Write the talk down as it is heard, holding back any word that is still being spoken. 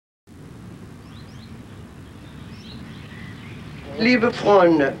Liebe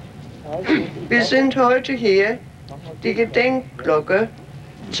Freunde, wir sind heute hier, die Gedenkglocke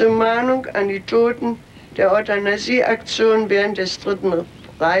zur Mahnung an die Toten der Euthanasieaktion während des Dritten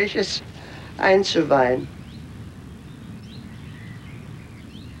Reiches einzuweihen.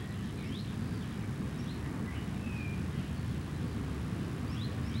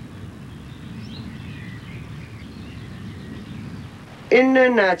 In der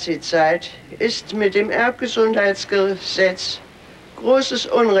Nazizeit ist mit dem Erbgesundheitsgesetz großes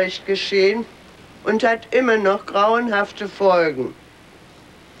Unrecht geschehen und hat immer noch grauenhafte Folgen.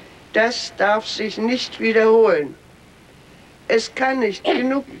 Das darf sich nicht wiederholen. Es kann nicht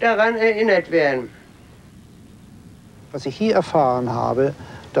genug daran erinnert werden. Was ich hier erfahren habe,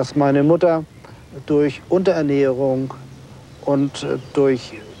 dass meine Mutter durch Unterernährung und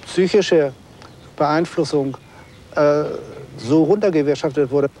durch psychische Beeinflussung so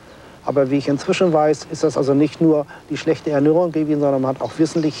runtergewirtschaftet wurde. Aber wie ich inzwischen weiß, ist das also nicht nur die schlechte Ernährung gewesen, sondern man hat auch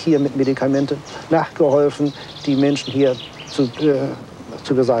wissentlich hier mit Medikamenten nachgeholfen, die Menschen hier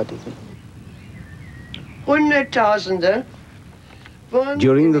zu beseitigen. Hunderttausende.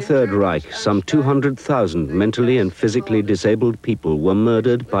 During the Third Reich, some 200,000 mentally and physically disabled people were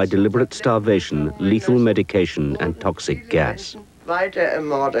murdered by deliberate starvation, lethal medication and toxic gas. Weiter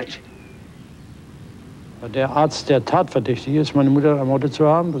ermordet. Der Arzt, der tatverdächtig ist, meine Mutter ermordet zu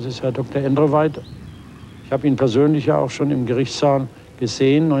haben, das ist Herr Dr. Endreweit. Ich habe ihn persönlich ja auch schon im Gerichtssaal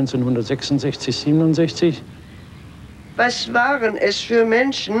gesehen, 1966, 67. Was waren es für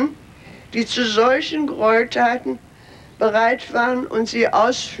Menschen, die zu solchen Gräueltaten bereit waren und sie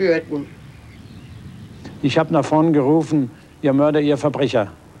ausführten? Ich habe nach vorn gerufen, ihr Mörder, ihr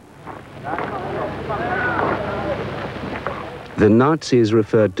Verbrecher. The Nazis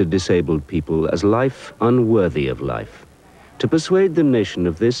referred to disabled people as life unworthy of life. To persuade the nation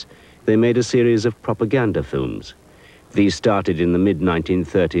of this, they made a series of propaganda films. These started in the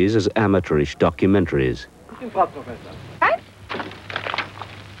mid-1930s as amateurish documentaries.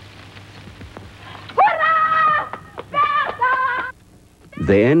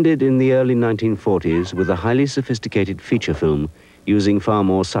 They ended in the early 1940s with a highly sophisticated feature film using far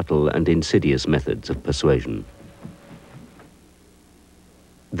more subtle and insidious methods of persuasion.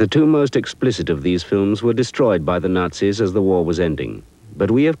 The two most explicit of these films were destroyed by the Nazis as the war was ending,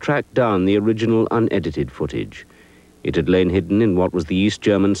 but we have tracked down the original unedited footage. It had lain hidden in what was the East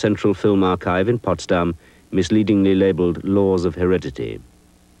German Central Film Archive in Potsdam, misleadingly labeled Laws of Heredity.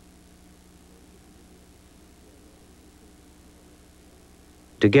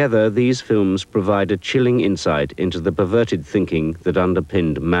 Together, these films provide a chilling insight into the perverted thinking that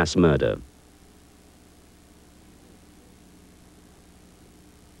underpinned mass murder.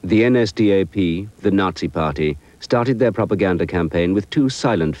 The NSDAP, the Nazi Party, started their propaganda campaign with two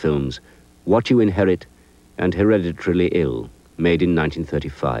silent films, What You Inherit and Hereditarily Ill, made in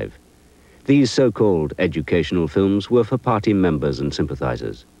 1935. These so-called educational films were for party members and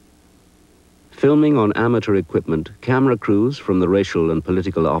sympathizers. Filming on amateur equipment, camera crews from the Racial and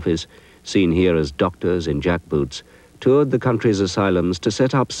Political Office, seen here as doctors in jackboots, toured the country's asylums to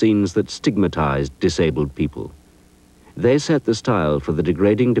set up scenes that stigmatized disabled people. They set the style for the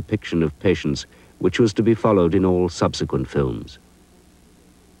degrading depiction of patients which was to be followed in all subsequent films.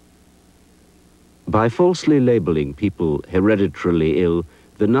 By falsely labeling people hereditarily ill,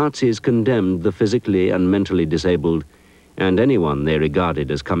 the Nazis condemned the physically and mentally disabled and anyone they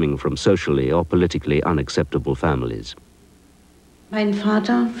regarded as coming from socially or politically unacceptable families. Mein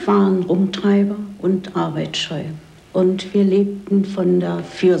Vater war ein Rumtreiber und arbeitsscheu und wir lebten von der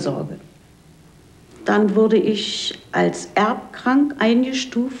Fürsorge. Dann wurde ich als erbkrank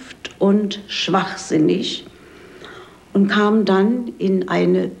eingestuft und schwachsinnig und kam dann in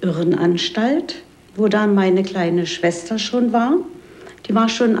eine Irrenanstalt, wo dann meine kleine Schwester schon war. Die war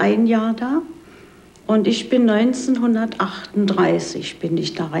schon ein Jahr da und ich bin 1938 bin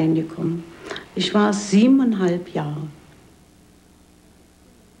ich da reingekommen. Ich war 7,5 Jahre.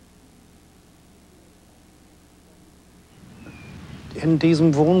 In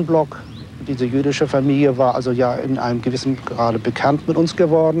diesem Wohnblock, diese jüdische Familie war also ja in einem gewissen Grade bekannt mit uns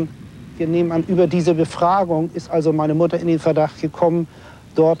geworden. Wir nehmen an, über diese Befragung ist also meine Mutter in den Verdacht gekommen,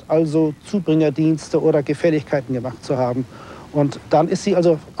 dort also Zubringerdienste oder Gefälligkeiten gemacht zu haben. Und dann ist sie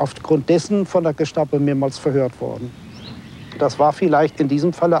also aufgrund dessen von der Gestapo mehrmals verhört worden. Das war vielleicht in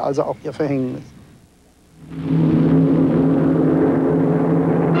diesem Falle also auch ihr Verhängnis.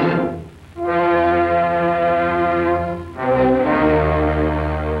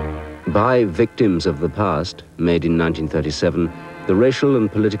 By Victims of the Past, made in 1937, the Racial and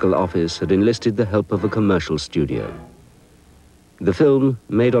Political Office had enlisted the help of a commercial studio. The film,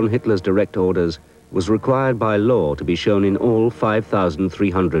 made on Hitler's direct orders, was required by law to be shown in all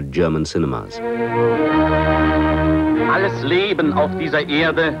 5,300 German cinemas. Alles Leben auf dieser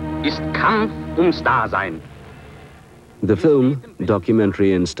Erde ist Kampf ums Dasein. The film,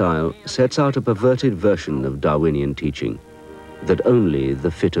 documentary in style, sets out a perverted version of Darwinian teaching, that only the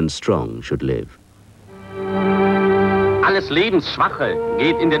fit and strong should live. Alles Lebensschwache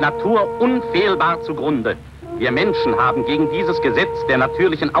geht in der Natur unfehlbar zugrunde. Wir Menschen haben gegen dieses Gesetz der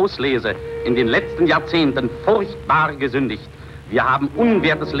natürlichen Auslese in den letzten Jahrzehnten furchtbar gesündigt. Wir haben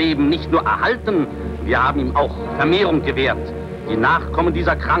unwertes Leben nicht nur erhalten, wir haben ihm auch Vermehrung gewährt. Die Nachkommen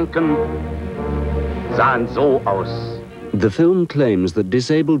dieser Kranken sahen so aus. The film claims that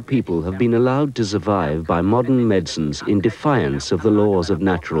disabled people have been allowed to survive by modern medicines in defiance of the laws of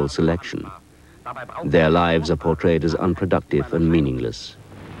natural selection. Their lives are portrayed as unproductive and meaningless.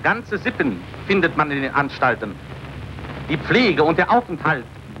 Ganze Sippen findet man in den Anstalten. Die Pflege und der Aufenthalt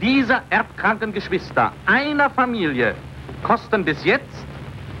dieser erbkranken Geschwister einer Familie kosten bis jetzt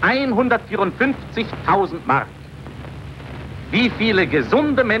 154.000 Mark. Wie viele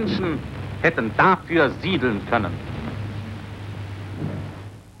gesunde Menschen hätten dafür siedeln können?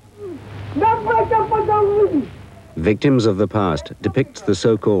 Victims of the Past depicts the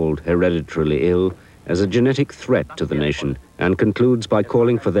so-called hereditarily ill as a genetic threat to the nation and concludes by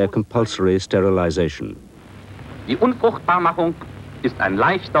calling for their compulsory sterilization. Die Unfruchtbarmachung ist ein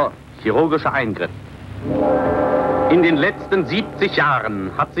leichter chirurgischer Eingriff. In den letzten 70 Jahren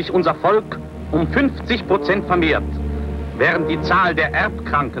hat sich unser Volk um 50% vermehrt, während die Zahl der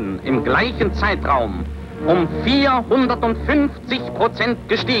Erbkranken im gleichen Zeitraum um 450%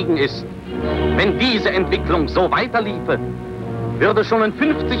 gestiegen ist. Wenn diese Entwicklung so weiterliefe, würde schon in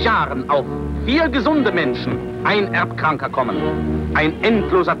 50 Jahren auf 4 gesunde Menschen ein Erbkranker kommen. Ein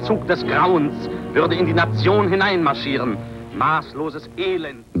endloser Zug des Grauens würde in die Nation hineinmarschieren. Maßloses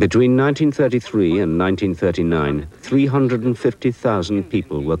Elend. Between 1933 and 1939, 350,000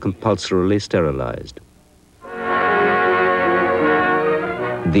 people were compulsorily sterilized.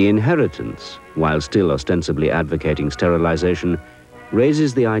 The Inheritance, while still ostensibly advocating sterilization,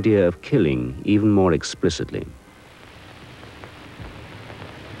 raises the idea of killing even more explicitly.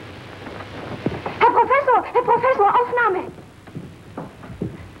 Herr Professor, Aufnahme!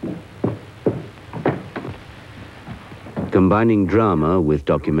 Combining drama with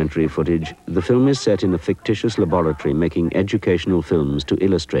documentary footage, the film is set in a fictitious laboratory making educational films to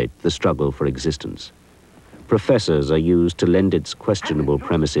illustrate the struggle for existence. Professors are used to lend its questionable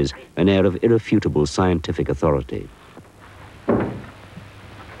premises an air of irrefutable scientific authority.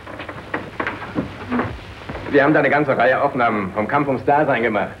 Wir haben da eine ganze Reihe Aufnahmen vom Kampf ums Dasein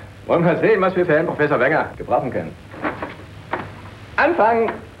gemacht. Wollen wir sehen, was wir für Herrn Professor Wenger gebrauchen können. Anfangen!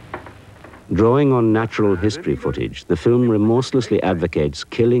 Drawing on natural history footage, the film remorselessly advocates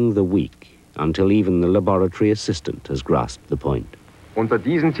killing the weak until even the laboratory assistant has grasped the point. Unter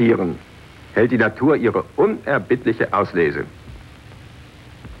diesen Tieren hält die Natur ihre unerbittliche Auslese.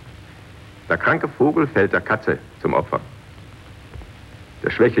 Der kranke Vogel fällt der Katze zum Opfer. Der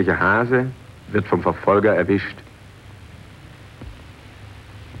schwächliche Hase wird vom Verfolger erwischt.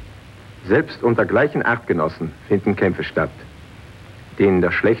 Selbst unter gleichen Artgenossen finden Kämpfe statt, denen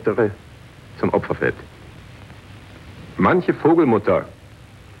der Schlechtere zum Opfer fällt. Manche Vogelmutter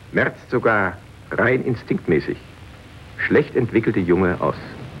merzt sogar rein instinktmäßig schlecht entwickelte Junge aus.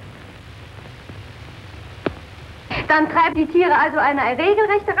 Dann treiben die Tiere also eine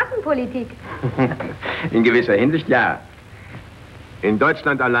regelrechte Rassenpolitik. In gewisser Hinsicht ja. In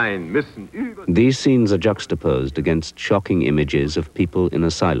Deutschland allein müssen über... These scenes are juxtaposed against shocking images of people in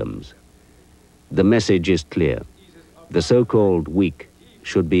asylums. The message is clear. The so-called weak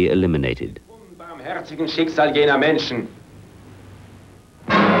should be eliminated. Unbarmherzigen Schicksal jener Menschen.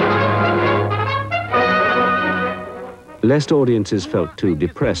 Lest audiences felt too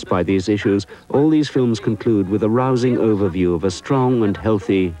depressed by these issues, all these films conclude with a rousing overview of a strong and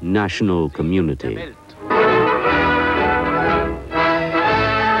healthy national community.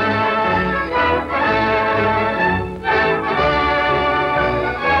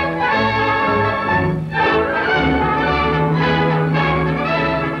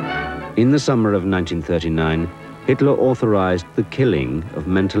 In the summer of 1939, Hitler authorized the killing of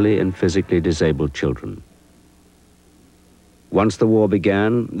mentally and physically disabled children. Once the war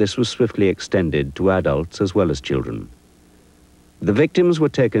began, this was swiftly extended to adults as well as children. The victims were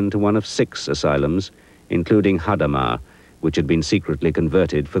taken to one of 6 asylums, including Hadamar, which had been secretly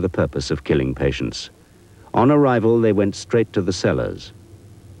converted for the purpose of killing patients. On arrival, they went straight to the cellars.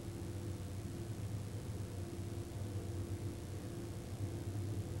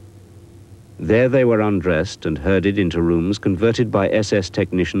 There they were undressed and herded into rooms converted by SS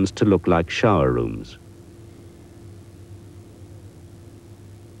technicians to look like shower rooms.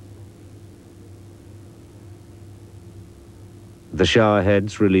 The shower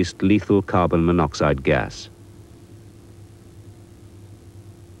heads released lethal carbon monoxide gas.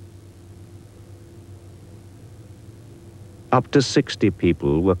 Up to 60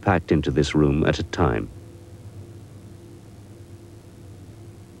 people were packed into this room at a time.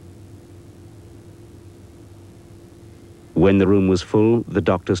 When the room was full, the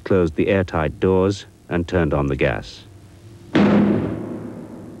doctors closed the airtight doors and turned on the gas.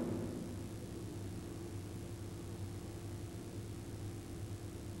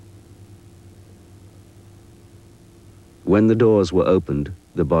 When the doors were opened,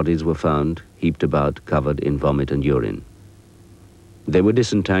 the bodies were found heaped about, covered in vomit and urine. They were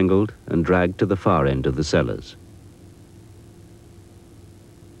disentangled and dragged to the far end of the cellars.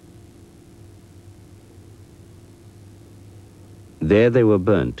 There they were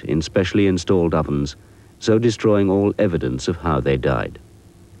burnt in specially installed ovens, so destroying all evidence of how they died.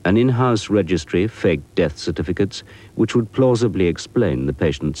 An in-house registry faked death certificates which would plausibly explain the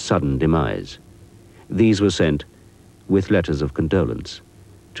patient's sudden demise. These were sent with letters of condolence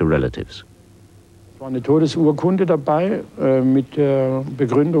to relatives. Es war eine Todesurkunde dabei mit der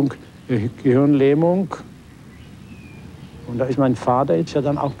Begründung Gehirnlähmung. Und da ist mein Vater jetzt ja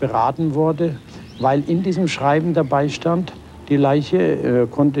dann auch beraten worden, weil in diesem Schreiben dabei stand, die Leiche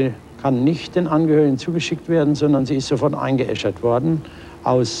kann nicht den Angehörigen zugeschickt werden, sondern sie ist sofort eingeäschert worden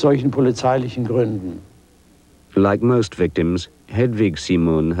aus solchen polizeilichen Gründen. Like most victims, Hedwig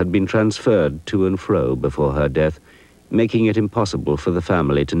Simon had been transferred to and fro before her death, making it impossible for the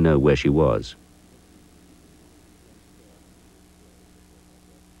family to know where she was.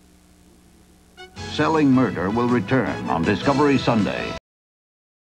 Selling Murder will return on Discovery Sunday.